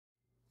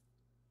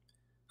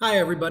Hi,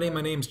 everybody.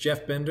 My name's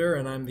Jeff Bender,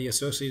 and I'm the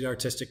Associate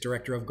Artistic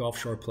Director of Gulf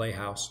Shore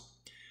Playhouse.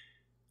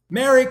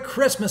 Merry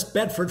Christmas,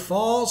 Bedford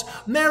Falls.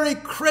 Merry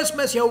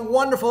Christmas, you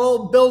wonderful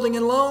old building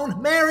and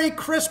loan. Merry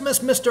Christmas,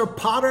 Mr.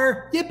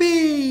 Potter.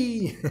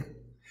 Yippee!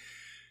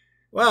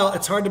 Well,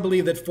 it's hard to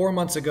believe that 4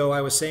 months ago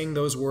I was saying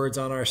those words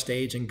on our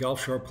stage in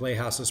Gulf Shore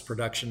Playhouse's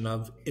production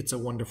of It's a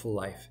Wonderful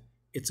Life.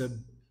 It's a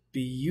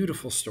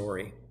beautiful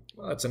story.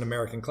 Well, it's an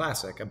American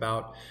classic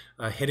about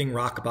hitting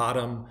rock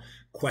bottom,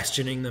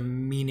 questioning the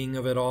meaning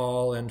of it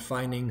all, and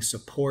finding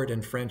support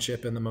and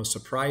friendship in the most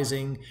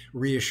surprising,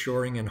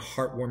 reassuring, and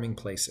heartwarming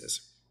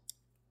places.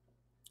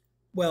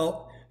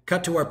 Well,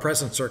 cut to our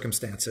present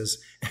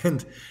circumstances,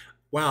 and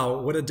wow,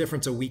 what a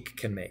difference a week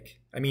can make.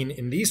 I mean,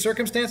 in these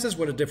circumstances,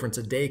 what a difference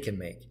a day can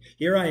make.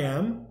 Here I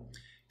am,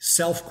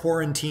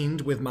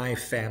 self-quarantined with my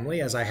family,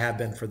 as I have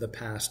been for the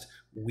past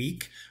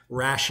week,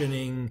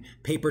 rationing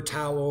paper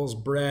towels,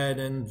 bread,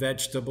 and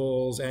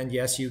vegetables, and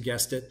yes, you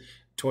guessed it,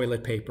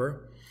 toilet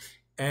paper.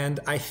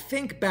 And I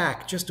think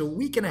back just a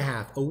week and a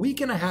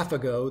half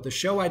ago, the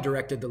show I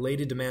directed, The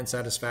Lady Demands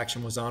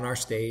Satisfaction, was on our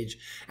stage,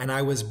 and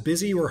I was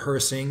busy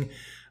rehearsing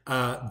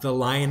The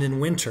Lion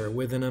in Winter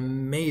with an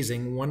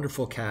amazing,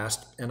 wonderful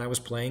cast, and I was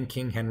playing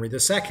King Henry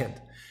II.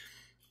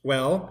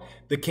 Well,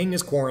 the king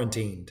is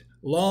quarantined.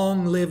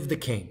 Long live the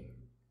king,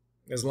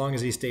 as long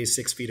as he stays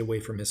 6 feet away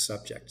from his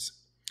subjects.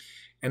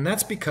 And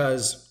that's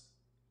because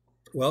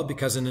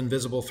an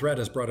invisible threat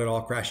has brought it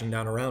all crashing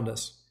down around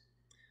us.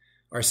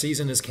 Our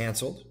season is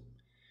canceled.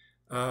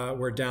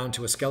 We're down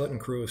to a skeleton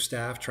crew of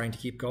staff trying to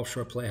keep Gulf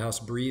Shore Playhouse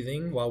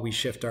breathing while we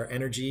shift our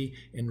energy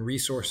and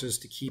resources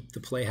to keep the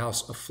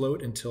Playhouse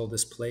afloat until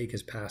this plague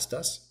has passed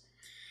us.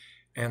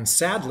 And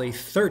sadly,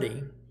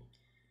 30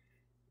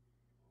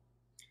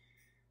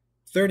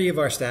 of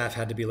our staff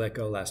had to be let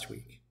go last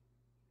week.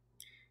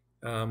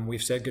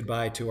 We've said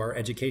goodbye to our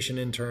education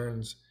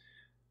interns,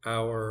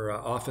 our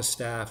office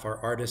staff, our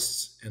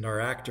artists, and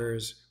our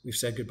actors. We've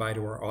said goodbye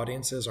to our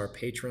audiences, our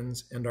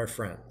patrons, and our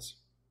friends.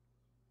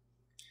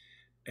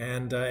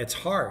 And it's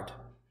hard,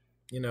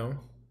 you know.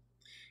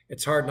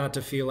 It's hard not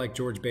to feel like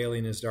George Bailey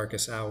in his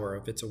darkest hour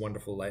of It's a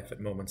Wonderful Life at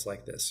moments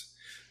like this.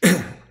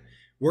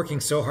 Working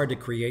so hard to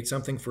create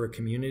something for a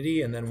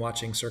community and then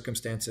watching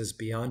circumstances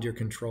beyond your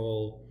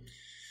control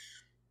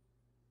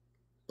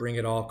bring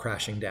it all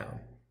crashing down,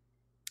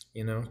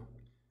 you know.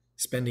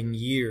 Spending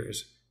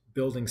years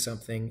building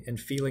something and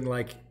feeling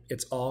like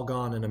it's all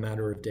gone in a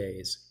matter of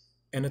days.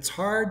 And it's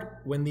hard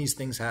when these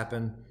things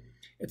happen.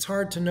 It's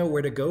hard to know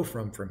where to go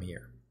from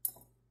here.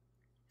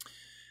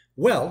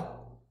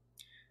 Well,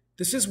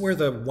 this is where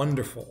the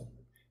wonderful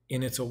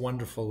in It's a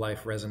Wonderful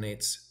Life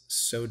resonates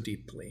so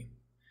deeply.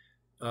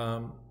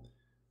 At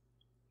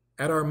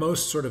our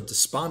most sort of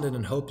despondent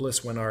and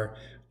hopeless, when our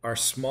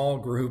small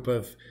group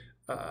of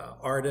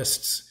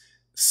artists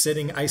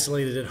sitting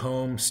isolated at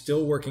home,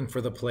 still working for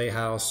the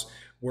Playhouse,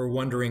 were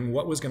wondering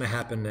what was going to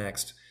happen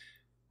next.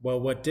 Well,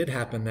 what did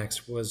happen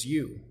next was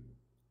you.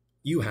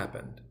 You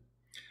happened.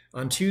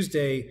 On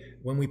Tuesday,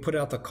 when we put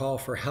out the call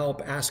for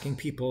help, asking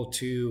people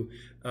to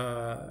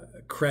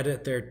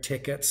credit their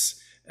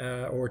tickets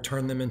or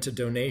turn them into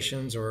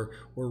donations, or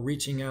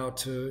reaching out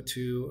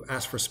to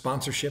ask for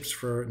sponsorships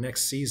for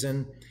next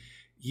season,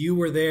 you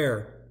were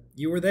there.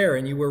 You were there,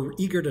 and you were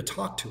eager to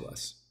talk to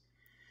us.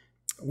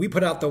 We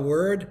put out the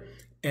word,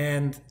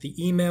 and the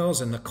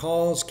emails and the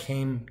calls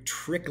came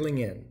trickling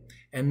in.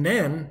 And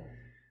then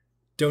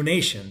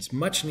donations,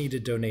 much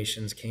needed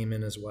donations, came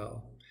in as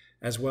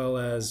well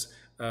as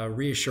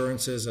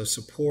reassurances of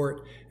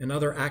support and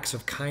other acts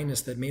of kindness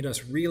that made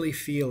us really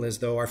feel as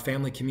though our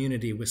family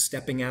community was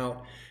stepping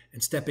out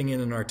and stepping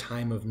in our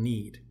time of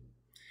need.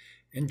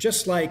 And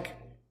just like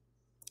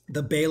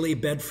the Bailey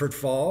Bedford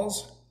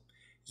Falls,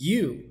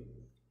 you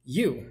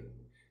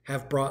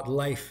have brought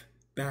life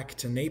back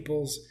to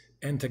Naples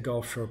and to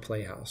Gulf Shore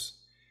Playhouse.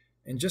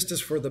 And just as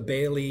for the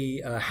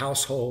Bailey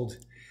household,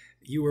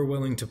 you were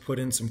willing to put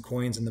in some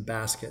coins in the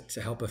basket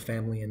to help a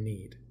family in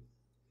need.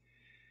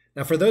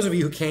 Now, for those of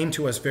you who came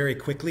to us very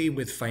quickly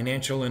with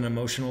financial and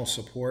emotional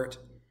support,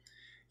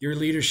 your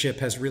leadership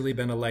has really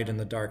been a light in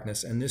the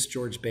darkness. And this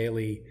George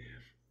Bailey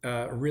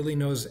really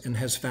knows and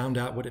has found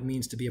out what it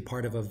means to be a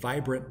part of a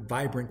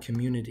vibrant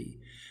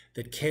community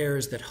that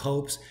cares, that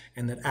hopes,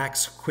 and that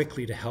acts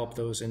quickly to help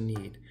those in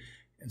need.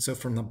 And so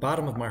from the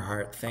bottom of my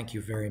heart, thank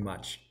you very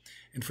much.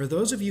 And for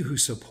those of you who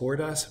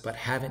support us but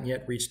haven't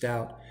yet reached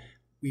out,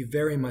 we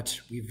very much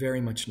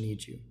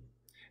need you.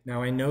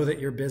 Now, I know that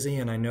you're busy,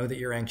 and I know that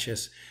you're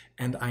anxious,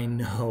 and I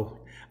know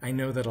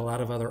that a lot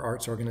of other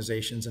arts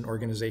organizations and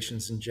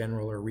organizations in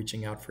general are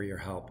reaching out for your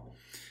help.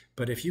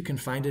 But if you can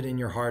find it in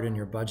your heart and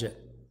your budget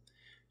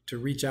to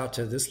reach out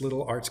to this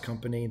little arts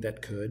company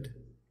that could,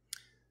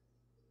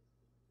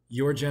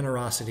 your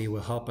generosity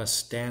will help us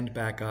stand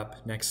back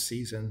up next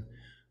season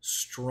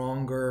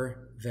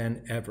stronger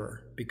than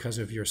ever because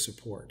of your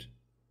support.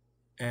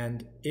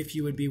 And if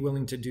you would be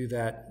willing to do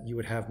that, you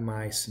would have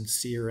my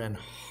sincere and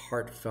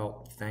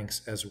heartfelt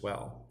thanks as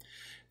well.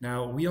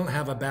 Now, we don't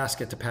have a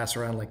basket to pass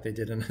around like they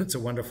did in It's a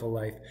Wonderful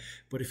Life,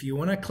 but if you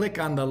want to click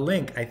on the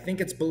link, I think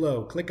it's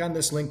below. Click on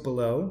this link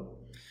below.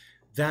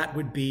 That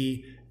would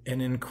be an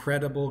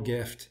incredible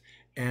gift,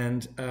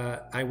 and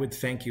I would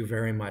thank you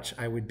very much.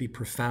 I would be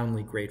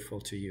profoundly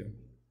grateful to you.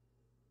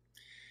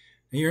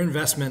 Your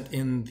investment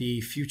in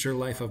the future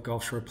life of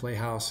Gulf Shore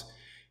Playhouse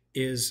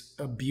is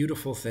a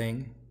beautiful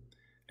thing,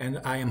 and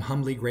I am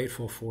humbly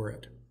grateful for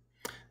it.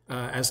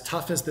 As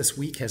tough as this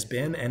week has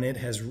been, and it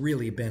has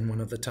really been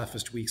one of the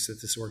toughest weeks that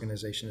this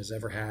organization has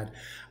ever had,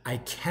 I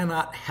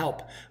cannot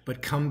help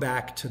but come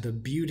back to the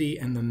beauty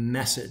and the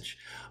message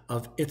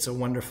of It's a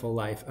Wonderful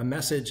Life, a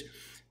message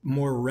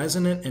more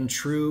resonant and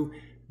true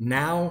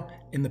now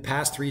in the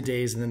past 3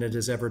 days than it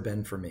has ever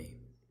been for me.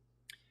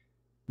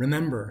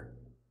 Remember,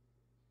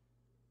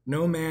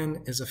 no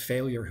man is a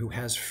failure who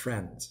has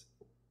friends.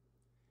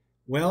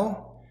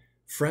 Well,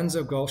 friends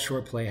of Gulf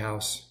Shore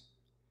Playhouse,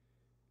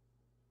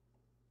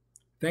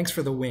 thanks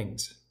for the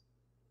wings.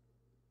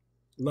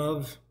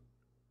 Love,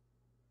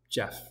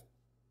 Jeff.